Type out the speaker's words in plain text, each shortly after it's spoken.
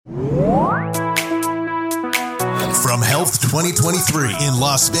From Health 2023 in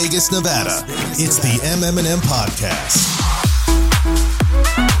Las Vegas, Nevada, it's the MM&M Podcast.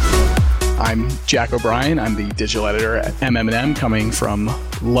 I'm Jack O'Brien. I'm the digital editor at MM&M, coming from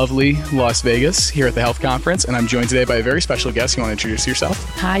lovely Las Vegas here at the Health Conference. And I'm joined today by a very special guest. You want to introduce yourself?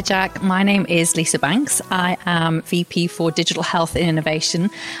 Hi, Jack. My name is Lisa Banks. I am VP for Digital Health and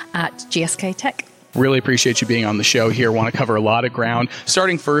Innovation at GSK Tech. Really appreciate you being on the show here. Want to cover a lot of ground,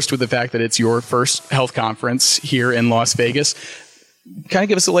 starting first with the fact that it's your first health conference here in Las Vegas. Kind of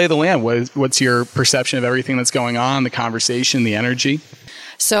give us a lay of the land. What's your perception of everything that's going on, the conversation, the energy?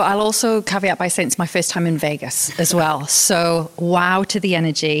 So I'll also caveat by saying it's my first time in Vegas as well. So wow to the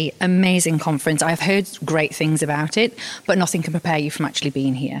energy, amazing conference. I've heard great things about it, but nothing can prepare you from actually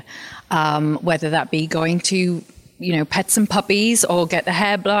being here. Whether that be going to pet some puppies or get the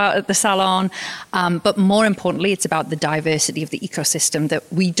hair blow at the salon. But more importantly, it's about the diversity of the ecosystem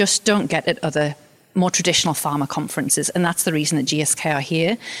that we just don't get at other more traditional pharma conferences. And that's the reason that GSK are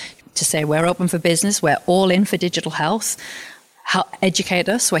here, to say we're open for business, we're all in for digital health. Educate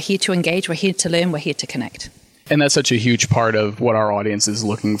us, we're here to engage, we're here to learn, we're here to connect. And that's such a huge part of what our audience is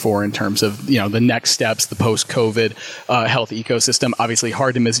looking for in terms of, the next steps, the post-COVID health ecosystem. Obviously,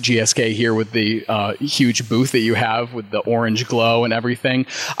 hard to miss GSK here with the huge booth that you have with the orange glow and everything.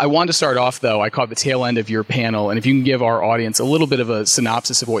 I wanted to start off, though. I caught the tail end of your panel. And if you can give our audience a little bit of a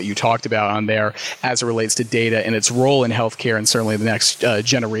synopsis of what you talked about on there as it relates to data and its role in healthcare and certainly the next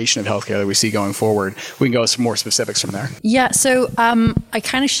generation of healthcare that we see going forward, we can go with some more specifics from there. Yeah, so I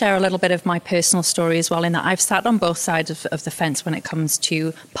kind of share a little bit of my personal story as well, in that I've sat on both sides of the fence when it comes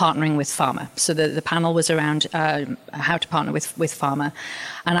to partnering with pharma. So the panel was around how to partner with pharma.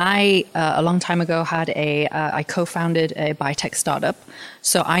 And I, a long time ago, I co-founded a biotech startup.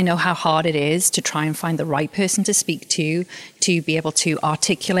 So I know how hard it is to try and find the right person to speak to be able to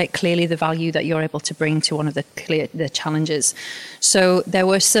articulate clearly the value that you're able to bring to one of the challenges. So there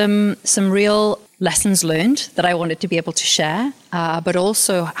were some real lessons learned that I wanted to be able to share, but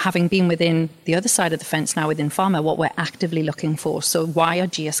also having been within the other side of the fence now within pharma, what we're actively looking for. So why are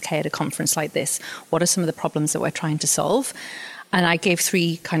GSK at a conference like this? What are some of the problems that we're trying to solve? And I gave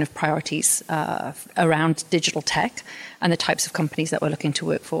three kind of priorities around digital tech and the types of companies that we're looking to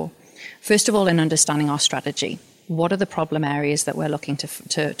work for. First of all, in understanding our strategy. What are the problem areas that we're looking to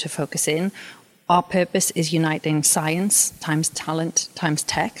focus in? Our purpose is uniting science times talent times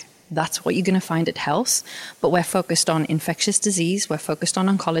tech. That's what you're going to find at Health. But we're focused on infectious disease, we're focused on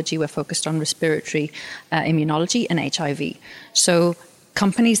oncology, we're focused on respiratory immunology and HIV. So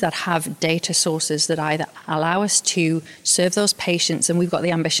companies that have data sources that either allow us to serve those patients, and we've got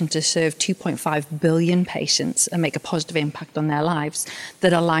the ambition to serve 2.5 billion patients and make a positive impact on their lives,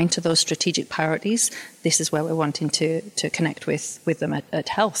 that align to those strategic priorities. This is where we're wanting to connect with them at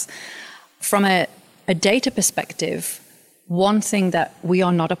Health. From a data perspective, one thing that we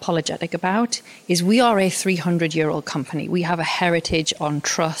are not apologetic about is we are a 300-year-old company. We have a heritage on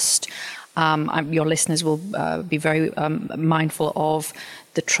trust. Your listeners will be very mindful of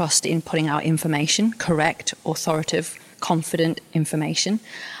the trust in putting out information, correct, authoritative, confident information.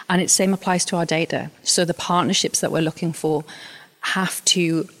 And it same applies to our data. So the partnerships that we're looking for have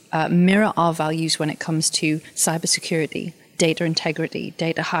to mirror our values when it comes to cybersecurity, data integrity,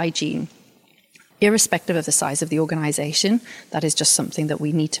 data hygiene. Irrespective of the size of the organization, that is just something that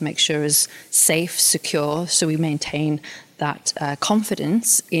we need to make sure is safe, secure, so we maintain that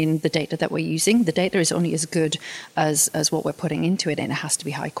confidence in the data that we're using. The data is only as good as what we're putting into it, and it has to be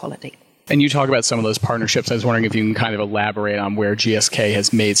high quality. And you talk about some of those partnerships. I was wondering if you can kind of elaborate on where GSK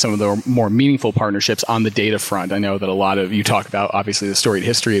has made some of the more meaningful partnerships on the data front. I know that a lot of you talk about, obviously, the storied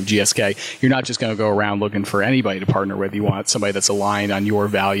history of GSK. You're not just going to go around looking for anybody to partner with. You want somebody that's aligned on your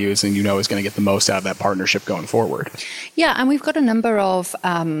values and is going to get the most out of that partnership going forward. Yeah, and we've got a number of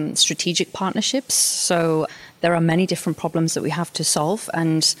strategic partnerships. So there are many different problems that we have to solve,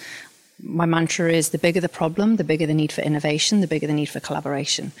 and my mantra is the bigger the problem, the bigger the need for innovation, the bigger the need for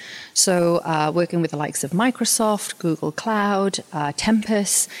collaboration. So working with the likes of Microsoft, Google Cloud,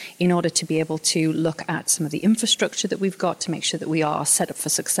 Tempus, in order to be able to look at some of the infrastructure that we've got to make sure that we are set up for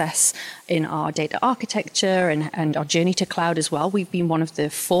success in our data architecture and our journey to cloud as well. We've been one of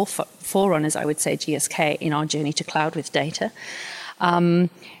the forerunners, I would say, GSK, in our journey to cloud with data.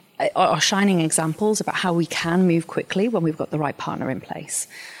 Are shining examples about how we can move quickly when we've got the right partner in place.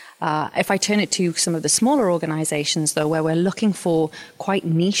 If I turn it to some of the smaller organizations, though, where we're looking for quite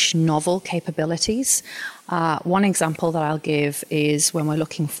niche, novel capabilities, one example that I'll give is when we're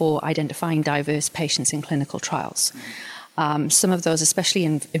looking for identifying diverse patients in clinical trials. Some of those, especially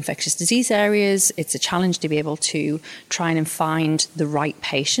in infectious disease areas, it's a challenge to be able to try and find the right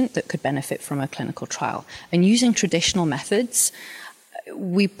patient that could benefit from a clinical trial. And using traditional methods,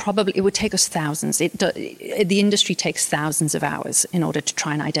 it would take us thousands. The industry takes thousands of hours in order to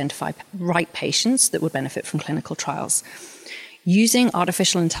try and identify right patients that would benefit from clinical trials. Using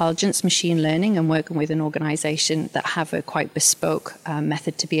artificial intelligence, machine learning, and working with an organization that have a quite bespoke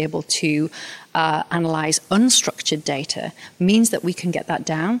method to be able to analyze unstructured data means that we can get that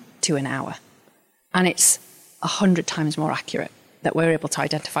down to an hour. And it's 100 times more accurate that we're able to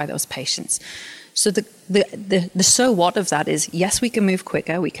identify those patients. So the so what of that is, yes, we can move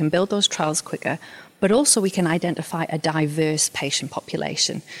quicker, we can build those trials quicker, but also we can identify a diverse patient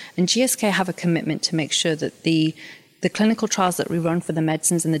population. And GSK have a commitment to make sure that the clinical trials that we run for the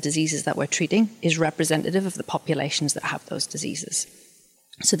medicines and the diseases that we're treating is representative of the populations that have those diseases.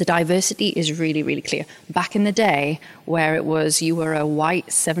 So the diversity is really, really clear. Back in the day, where it was you were a white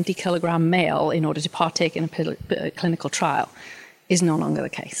 70-kilogram male in order to partake in a clinical trial, is no longer the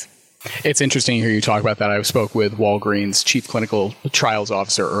case. It's interesting to hear you talk about that. I spoke with Walgreens' chief clinical trials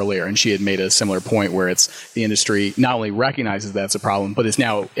officer earlier, and she had made a similar point where it's the industry not only recognizes that's a problem, but is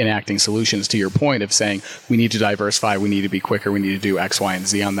now enacting solutions to your point of saying we need to diversify, we need to be quicker, we need to do X, Y, and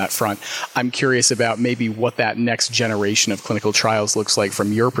Z on that front. I'm curious about maybe what that next generation of clinical trials looks like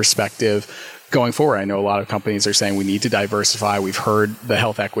from your perspective going forward. I know a lot of companies are saying we need to diversify. We've heard the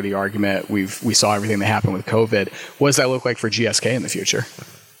health equity argument. We saw everything that happened with COVID. What does that look like for GSK in the future?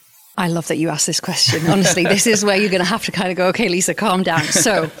 I love that you asked this question. Honestly, this is where you're going to have to kind of go, okay, Lisa, calm down.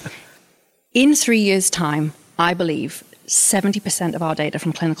 So in 3 years' time, I believe 70% of our data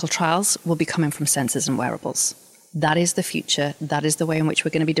from clinical trials will be coming from sensors and wearables. That is the future. That is the way in which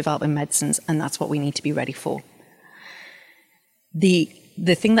we're going to be developing medicines, and that's what we need to be ready for. The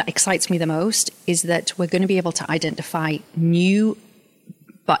thing that excites me the most is that we're going to be able to identify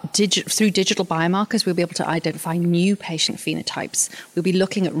through digital biomarkers, we'll be able to identify new patient phenotypes. We'll be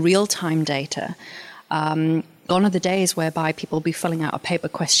looking at real-time data. Gone are the days whereby people will be filling out a paper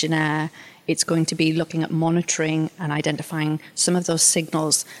questionnaire. It's going to be looking at monitoring and identifying some of those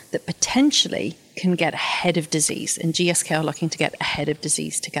signals that potentially can get ahead of disease. And GSK are looking to get ahead of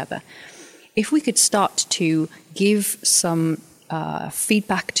disease together. If we could start to give some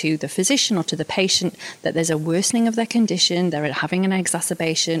feedback to the physician or to the patient that there's a worsening of their condition, they're having an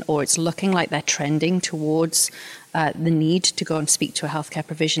exacerbation, or it's looking like they're trending towards the need to go and speak to a healthcare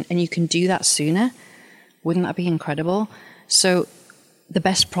provision, and you can do that sooner, wouldn't that be incredible? So the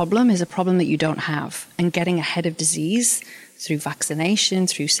best problem is a problem that you don't have, and getting ahead of disease through vaccination,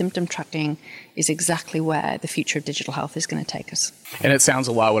 through symptom tracking, is exactly where the future of digital health is going to take us. And it sounds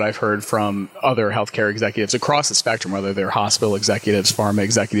a lot what I've heard from other healthcare executives across the spectrum, whether they're hospital executives, pharma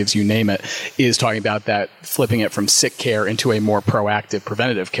executives, you name it, is talking about that flipping it from sick care into a more proactive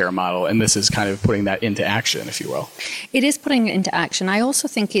preventative care model. And this is kind of putting that into action, if you will. It is putting it into action. I also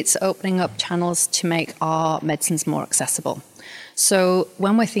think it's opening up channels to make our medicines more accessible. So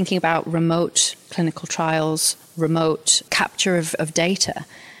when we're thinking about remote clinical trials, remote capture of data,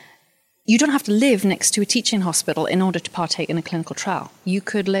 you don't have to live next to a teaching hospital in order to partake in a clinical trial. You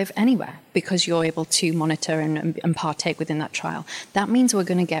could live anywhere because you're able to monitor and partake within that trial. That means we're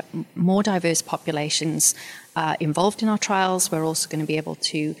going to get more diverse populations involved in our trials. We're also going to be able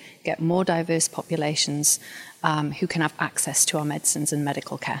to get more diverse populations who can have access to our medicines and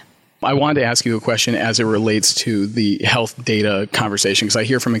medical care. I wanted to ask you a question as it relates to the health data conversation, because I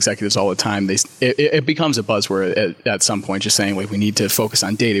hear from executives all the time, it becomes a buzzword at some point, just saying, like, we need to focus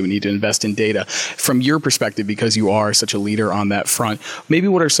on data, we need to invest in data. From your perspective, because you are such a leader on that front, maybe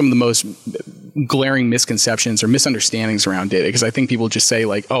what are some of the most glaring misconceptions or misunderstandings around data? Because I think people just say,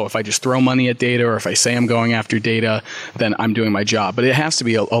 like, oh, if I just throw money at data, or if I say I'm going after data, then I'm doing my job. But it has to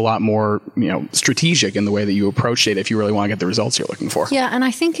be a lot more, strategic in the way that you approach data if you really want to get the results you're looking for. Yeah, and I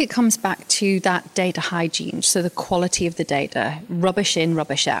think it comes back to that data hygiene, so the quality of the data, rubbish in,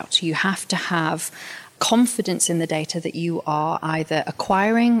 rubbish out. You have to have confidence in the data that you are either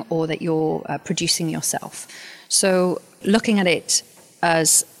acquiring or that you're producing yourself. So looking at it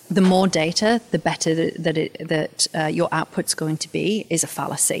as the more data, the better that your output's going to be is a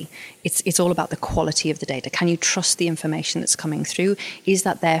fallacy. It's all about the quality of the data. Can you trust the information that's coming through? Is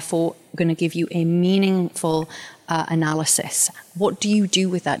that therefore going to give you a meaningful analysis? What do you do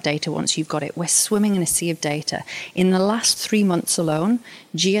with that data once you've got it? We're swimming in a sea of data. In the last 3 months alone,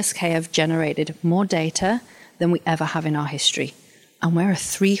 GSK have generated more data than we ever have in our history. And we're a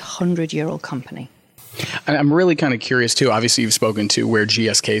 300-year-old company. I'm really kind of curious, too. Obviously, you've spoken to where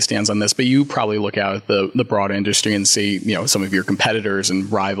GSK stands on this, but you probably look out at the broad industry and see, some of your competitors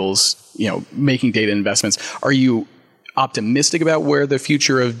and rivals, making data investments. Are you optimistic about where the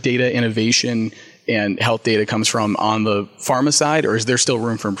future of data innovation and health data comes from on the pharma side, or is there still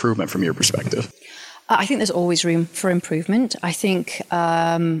room for improvement from your perspective? I think there's always room for improvement. I think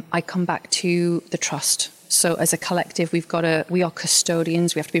I come back to the trust. So as a collective, we are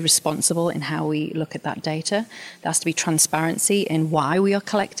custodians. We have to be responsible in how we look at that data. There has to be transparency in why we are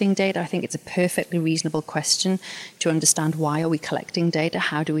collecting data. I think it's a perfectly reasonable question to understand why are we collecting data?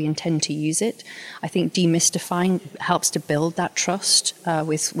 How do we intend to use it? I think demystifying helps to build that trust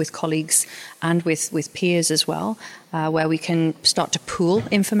with colleagues and with peers as well, where we can start to pool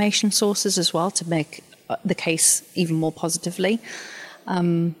information sources as well to make the case even more positively.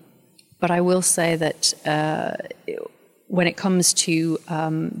 But I will say that when it comes to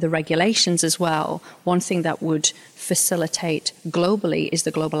the regulations as well, one thing that would facilitate globally is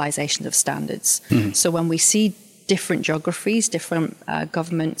the globalization of standards. Mm-hmm. So when we see different geographies, different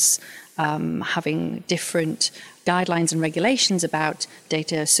governments having different guidelines and regulations about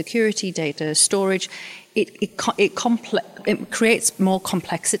data security, data storage, it creates more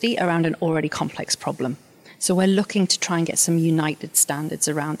complexity around an already complex problem. So we're looking to try and get some united standards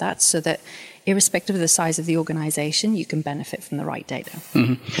around that so that irrespective of the size of the organization, you can benefit from the right data.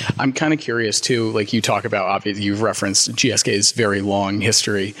 Mm-hmm. I'm kind of curious too, like you talk about, obviously you've referenced GSK's very long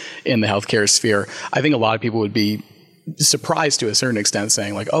history in the healthcare sphere. I think a lot of people would be surprised to a certain extent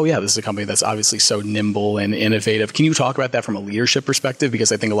saying like, oh yeah, this is a company that's obviously so nimble and innovative. Can you talk about that from a leadership perspective?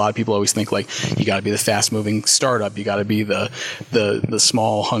 Because I think a lot of people always think like you got to be the fast moving startup, you got to be the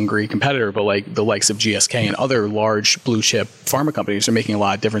small hungry competitor, but like the likes of GSK and other large blue chip pharma companies are making a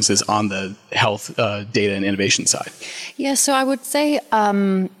lot of differences on the health data and innovation side. Yeah, so I would say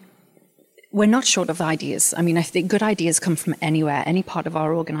we're not short of ideas. I mean, I think good ideas come from anywhere, any part of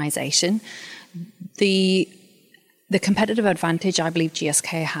our organization. The competitive advantage I believe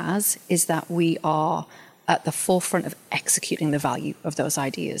GSK has is that we are at the forefront of executing the value of those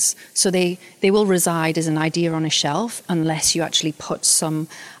ideas. So they will reside as an idea on a shelf unless you actually put some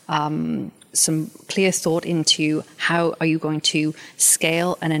clear thought into how are you going to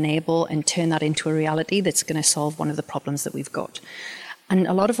scale and enable and turn that into a reality that's going to solve one of the problems that we've got. And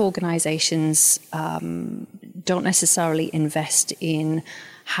a lot of organizations don't necessarily invest in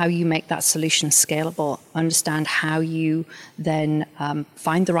how you make that solution scalable, understand how you then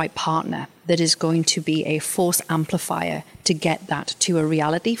find the right partner that is going to be a force amplifier to get that to a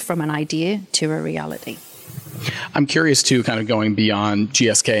reality, from an idea to a reality. I'm curious too, kind of going beyond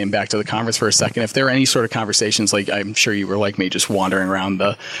GSK and back to the conference for a second, if there are any sort of conversations, like I'm sure you were like me, just wandering around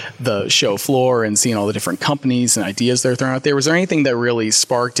the show floor and seeing all the different companies and ideas they're throwing out there. Was there anything that really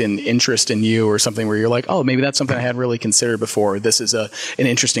sparked an interest in you, or something where you're like, oh, maybe that's something I hadn't really considered before. This is an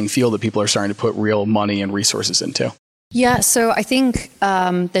interesting field that people are starting to put real money and resources into. Yeah, so I think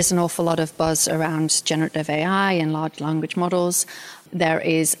there's an awful lot of buzz around generative AI and large language models. There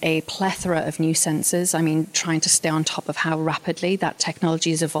is a plethora of new sensors. I mean, trying to stay on top of how rapidly that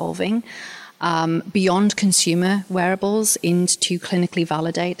technology is evolving. Beyond consumer wearables into clinically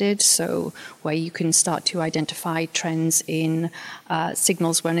validated, so where you can start to identify trends in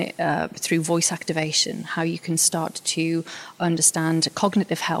signals through voice activation, how you can start to understand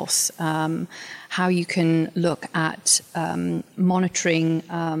cognitive health, how you can look at monitoring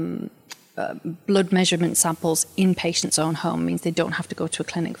blood measurement samples in patients' own home, means they don't have to go to a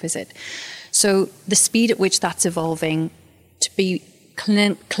clinic visit. So the speed at which that's evolving to be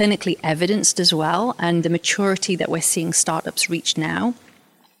clinically evidenced as well, and the maturity that we're seeing startups reach now.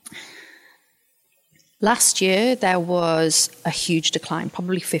 Last year, there was a huge decline,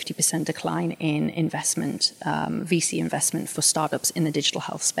 probably 50% decline in investment, VC investment for startups in the digital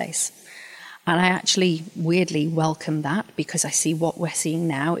health space. And I actually weirdly welcome that, because I see what we're seeing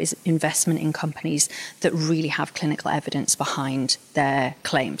now is investment in companies that really have clinical evidence behind their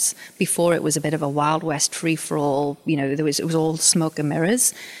claims. Before, it was a bit of a Wild West free-for-all, it was all smoke and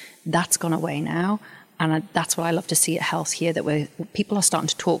mirrors. That's gone away now. And that's what I love to see at Health here, that people are starting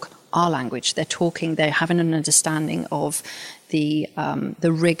to talk our language. They're having an understanding of the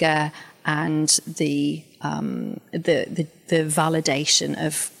rigor and the validation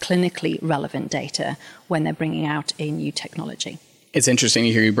of clinically relevant data when they're bringing out a new technology. It's interesting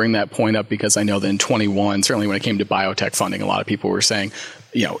to hear you bring that point up, because I know that in 21, certainly when it came to biotech funding, a lot of people were saying,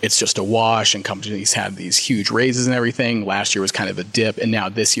 it's just a wash, and companies had these huge raises and everything. Last year was kind of a dip. And now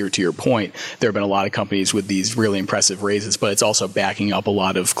this year, to your point, there have been a lot of companies with these really impressive raises, but it's also backing up a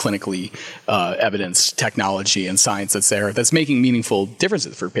lot of clinically evidenced technology and science that's making meaningful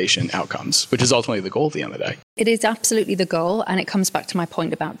differences for patient outcomes, which is ultimately the goal at the end of the day. It is absolutely the goal, and it comes back to my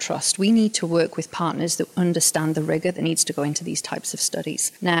point about trust. We need to work with partners that understand the rigor that needs to go into these types of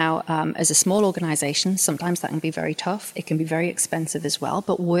studies. Now, as a small organization, sometimes that can be very tough. It can be very expensive as well,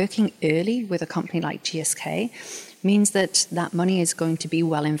 but working early with a company like GSK means that that money is going to be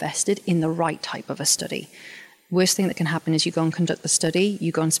well invested in the right type of a study. Worst thing that can happen is you go and conduct the study,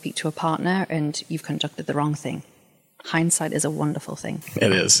 you go and speak to a partner, and you've conducted the wrong thing. Hindsight is a wonderful thing.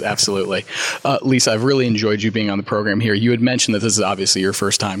 It is, absolutely. Lisa, I've really enjoyed you being on the program here. You had mentioned that this is obviously your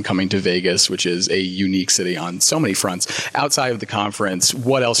first time coming to Vegas, which is a unique city on so many fronts. Outside of the conference,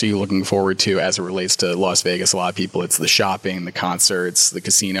 what else are you looking forward to as it relates to Las Vegas? A lot of people, it's the shopping, the concerts, the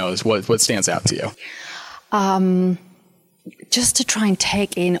casinos. What stands out to you? Just to try and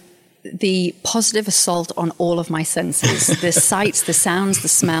take in the positive assault on all of my senses, the sights, the sounds, the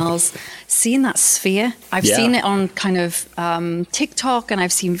smells, seeing that sphere. I've seen it on kind of TikTok, and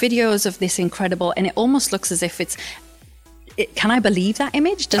I've seen videos of this incredible, and it almost looks as if can I believe that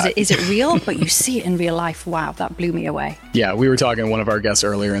image? Is it real? But you see it in real life. Wow, that blew me away. Yeah, we were talking to one of our guests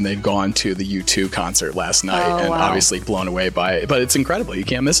earlier, and they'd gone to the U2 concert last night, obviously blown away by it. But it's incredible. You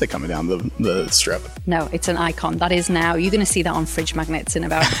can't miss it coming down the strip. No, it's an icon. That is now. You're going to see that on fridge magnets in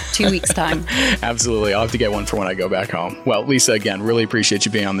about 2 weeks' time. Absolutely. I'll have to get one for when I go back home. Well, Lisa, again, really appreciate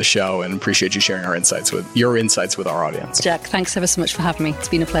you being on the show, and appreciate you sharing your insights with our audience. Jack, thanks ever so much for having me. It's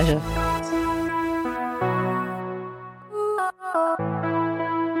been a pleasure.